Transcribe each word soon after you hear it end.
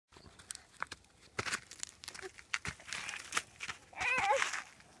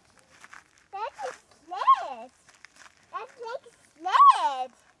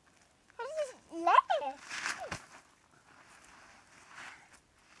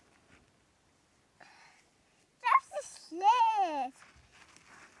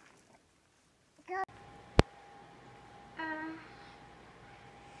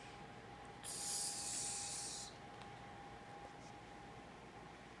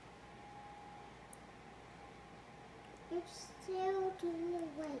still doing the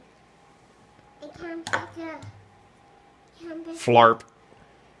weight. I can't pick up. Flarp.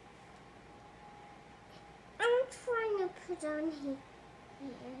 I'm trying to put on here.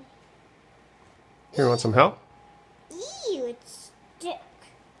 Here, want some help? Ew, it's stuck.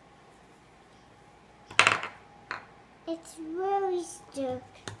 It's really stuck.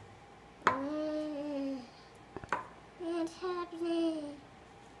 What's happening?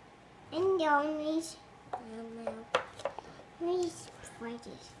 And don't please try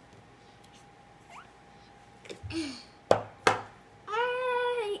this.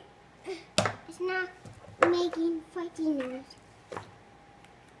 It's not making fighting noise.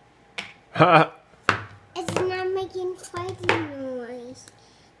 It's not making fighting noise.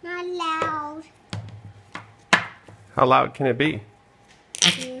 Not loud. How loud can it be?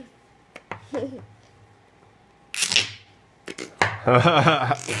 Yeah.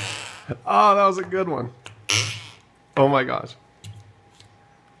 Oh, that was a good one. Oh my gosh.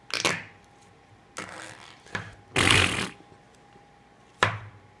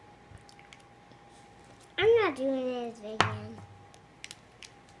 I'm not doing it again.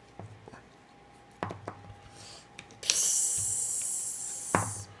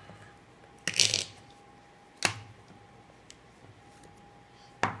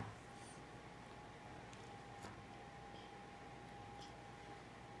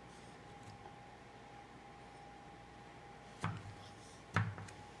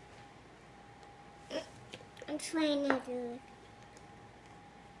 I'm trying to do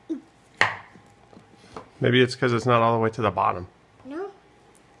it. Maybe it's because it's not all the way to the bottom. No?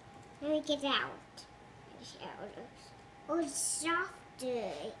 Let me get out. Oh, it's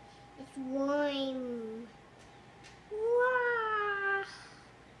softer. It's warm. Wow.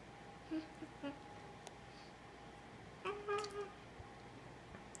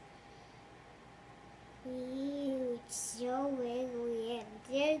 Ew, it's so wiggly and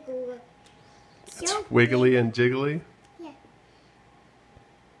jiggly. It's wiggly and jiggly. Yeah.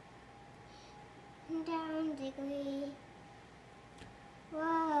 Down, jiggly.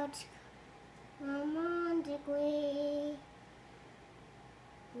 Whoa, come on, jiggly.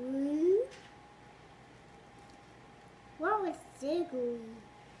 Woo. Whoa, it's jiggly.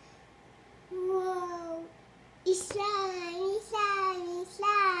 Whoa. It's slime, it's slime, it's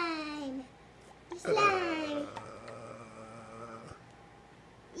slime. It's slime.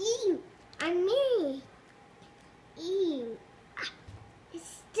 Ew, on me. Ew. Ah,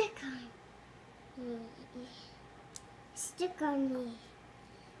 it's stuck on me. Stuck on me.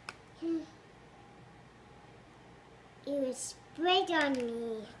 Ew, it sprayed on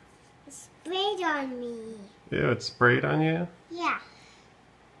me. It sprayed on me. Ew, it sprayed on you? Yeah.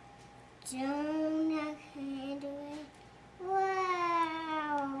 Don't handle it.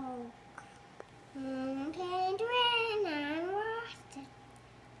 Wow. Can't do it. I lost it.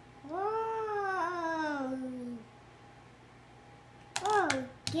 Whoa. Oh,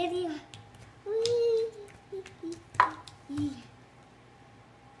 give you.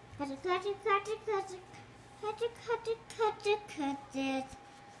 Cut it, cut it, cut it, cut it. Cut it, cut it, cut it, cut it.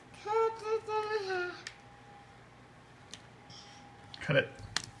 Cut it in half. Cut it.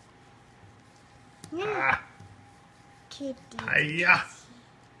 No. Ah. Kitty. Hiya.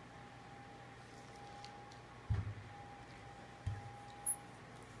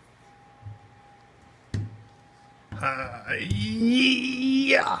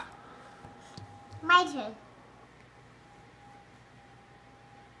 Hiya. My turn.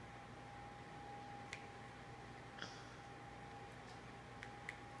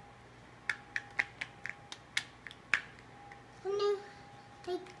 Can you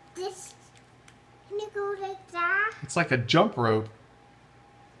like this? Can you go like that? It's like a jump rope.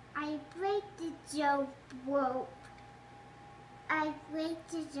 I break the jump rope. I break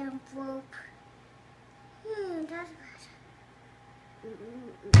the jump rope. That's good.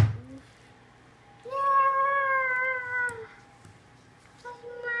 Yeah! That's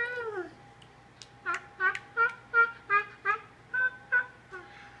mine.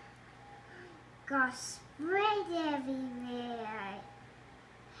 Got sprayed everywhere.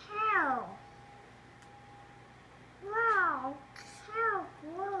 Hell. Wow, how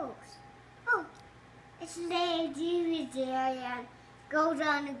gross. Oh, it's lady there and goes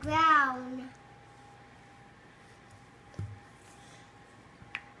on the ground.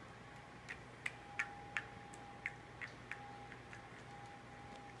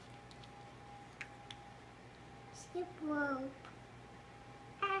 Skip rope.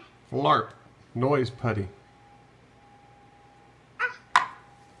 Ah, Flarp. Noise putty.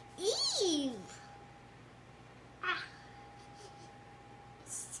 Eve. Ah,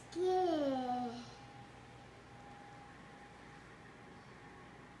 scared.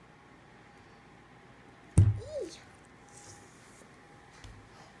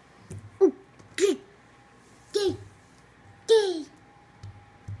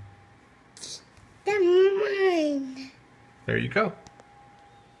 Mine. There you go.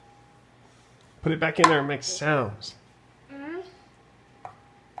 Put it back in there and make sounds. Oh!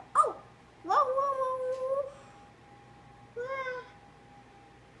 Whoa, whoa, whoa, whoa.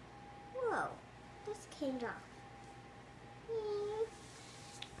 Whoa. This came off.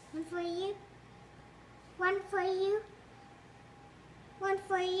 One for you. One for you. One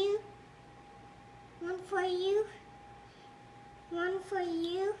for you. One for you. One for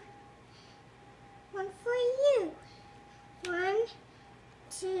you. One for you. 1,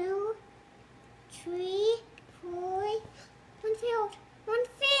 2, 3, 4. One failed. One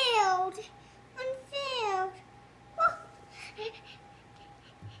failed. One failed. Oh.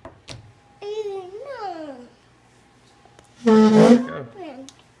 No. There you go.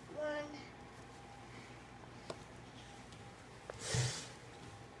 One.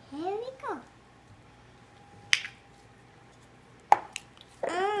 Here we go.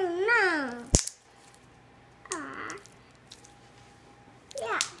 Oh no.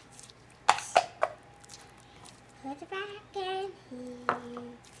 Yeah. Put it back in here.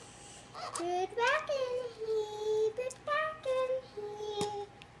 Put it back in here. Put it back in here.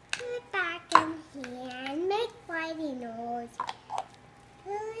 Put it back in here and make fighting noise.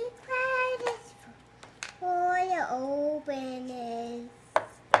 Really quiet before you open it.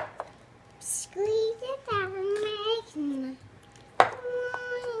 Squeeze it out and make noise.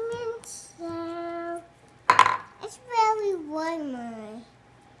 It's really warm.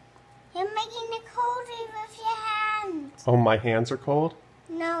 You're making it colder with your hands. Oh, my hands are cold?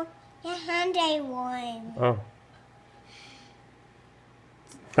 No, your hands are warm. Oh.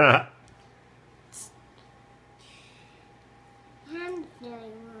 Ha. Hands are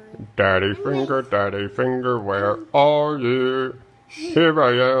warm. Daddy finger, where are you? Here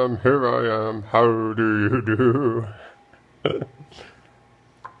I am, how do you do?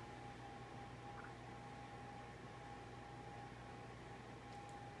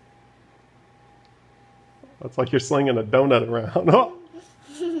 It's like you're slinging a donut around. Oh,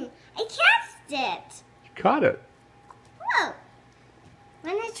 I cast it. you caught it. Whoa.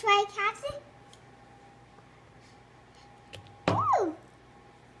 Wanna try catching? Ooh.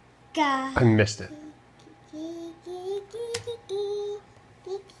 Go. I missed it.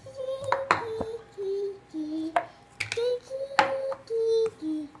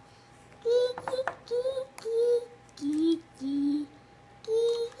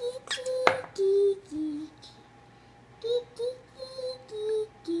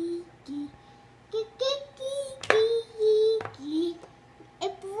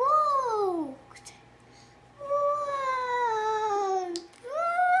 It broke.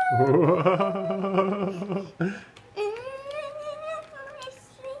 Whoa.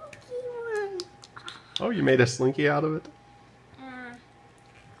 Oh, you made a slinky out of it?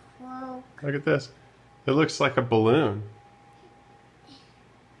 Whoa. Look at this. It looks like a balloon.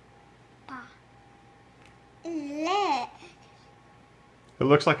 Look. It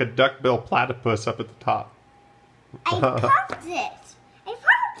looks like a duckbill platypus up at the top. I popped it. I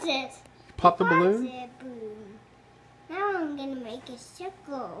popped it. Pop the Popped balloon? it, boom. Now I'm gonna make a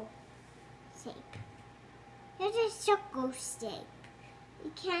circle shape. There's a circle shape.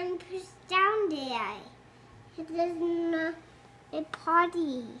 You can push down there. It isn't a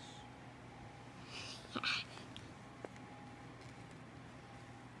party.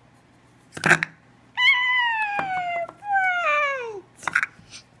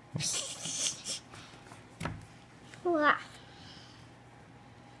 Wow.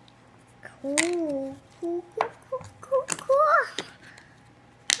 Cool. Cool, cool, cool, cool, cool.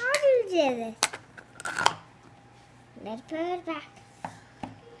 How do you do this? Let's put it back.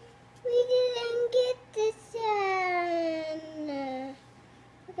 We didn't get the sun.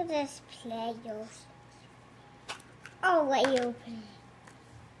 Look at this Play-Doh. Oh, wait, you open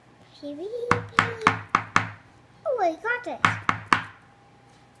it. Oh, I got it.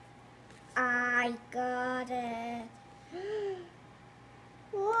 I got it.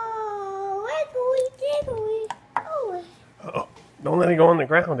 Whoa, wiggly diggly. Oh. Oh, don't let it go on the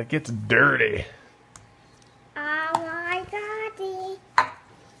ground. It gets dirty. Oh, I got it.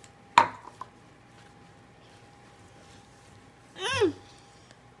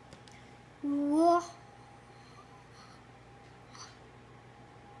 Whoa.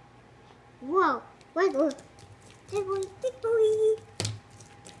 Whoa, wiggle. Diggly, diggly.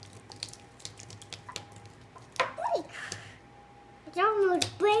 It's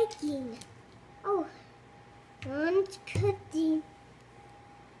almost breaking. Oh, one's cutting.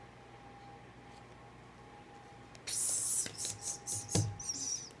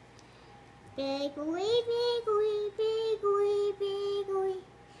 Big wee, big wee, big wee, big wee,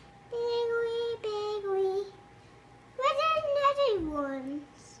 big wee, big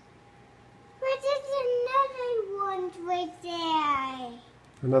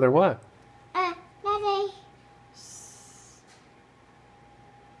Another what? Another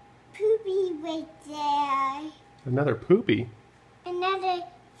poopy right there. Another poopy? Another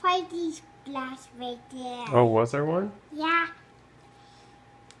fighty splash right there. Oh, was there one? Yeah.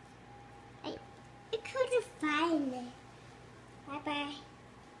 I couldn't find it. Bye-bye.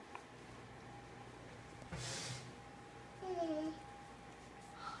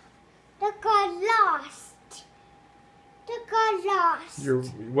 They got lost. They got lost.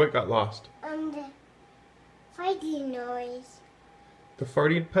 What got lost? The fighting noise. The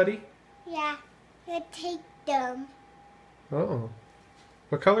farting putty? Yeah, you take them. Oh.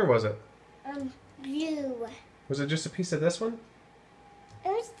 What color was it? Blue. Was it just a piece of this one? It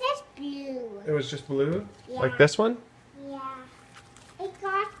was just blue. It was just blue? Yeah. Like this one? Yeah. I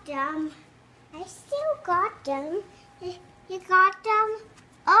got them. I still got them. You got them?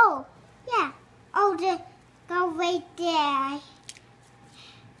 Oh, yeah. Oh, they go right there.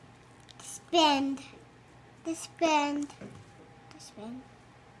 Spin. The spin. The spin.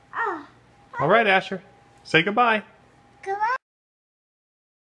 Oh. All right, Asher. Say goodbye. Go on.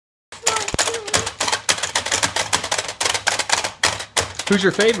 Who's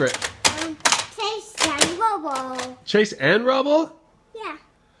your favorite? Chase and Rubble. Chase and Rubble? Yeah.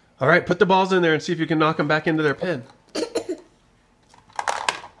 All right, put the balls in there and see if you can knock them back into their pen.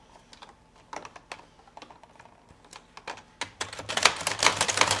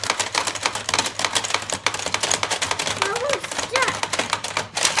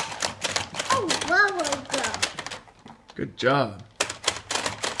 Good job.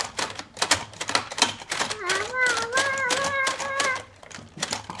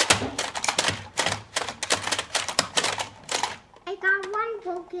 I got one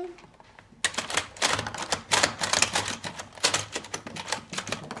broken.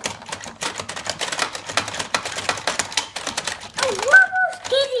 Oh, Rubble's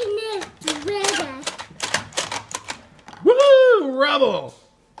getting this together. Woohoo! Rubble!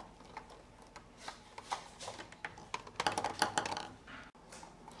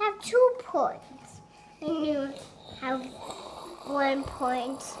 Have 2 points. And you have 1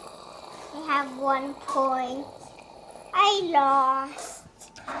 point. I have 1 point. I lost.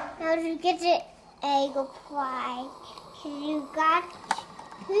 Now you get the egg pie. You got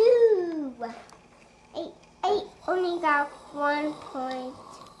 2. I only got 1 point.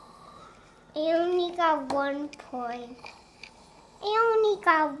 I only got 1 point. I only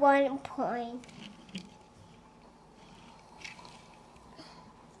got 1 point.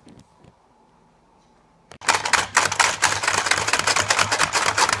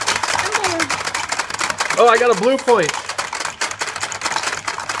 Oh, I got a blue point.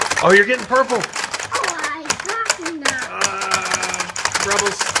 Oh, you're getting purple. Oh, I got now.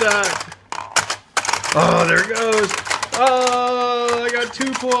 Rubble's stuck. Oh, there it goes. Oh, I got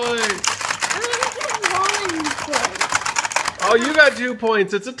 2 points. I'm gonna get 1 point. Oh, you got 2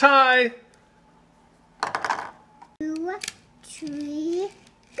 points. It's a tie. 2, 3,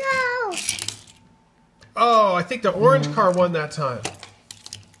 go. Oh, I think the orange car won that time.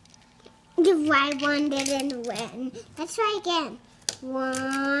 The white one didn't win. Let's try again.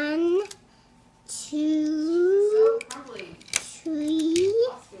 1, 2, 3,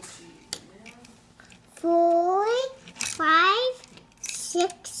 4, 5,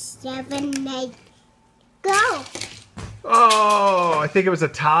 6, 7, 8. Go. Oh, I think it was a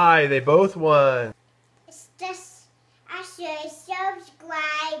tie. They both won. It's just, I should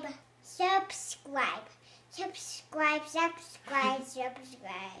subscribe. Subscribe. Subscribe, subscribe,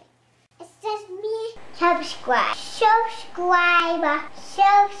 subscribe. It's just me. Subscribe. Subscribe.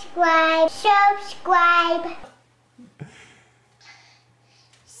 Subscribe. Subscribe.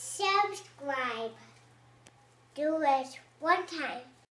 Subscribe. Do it 1 time.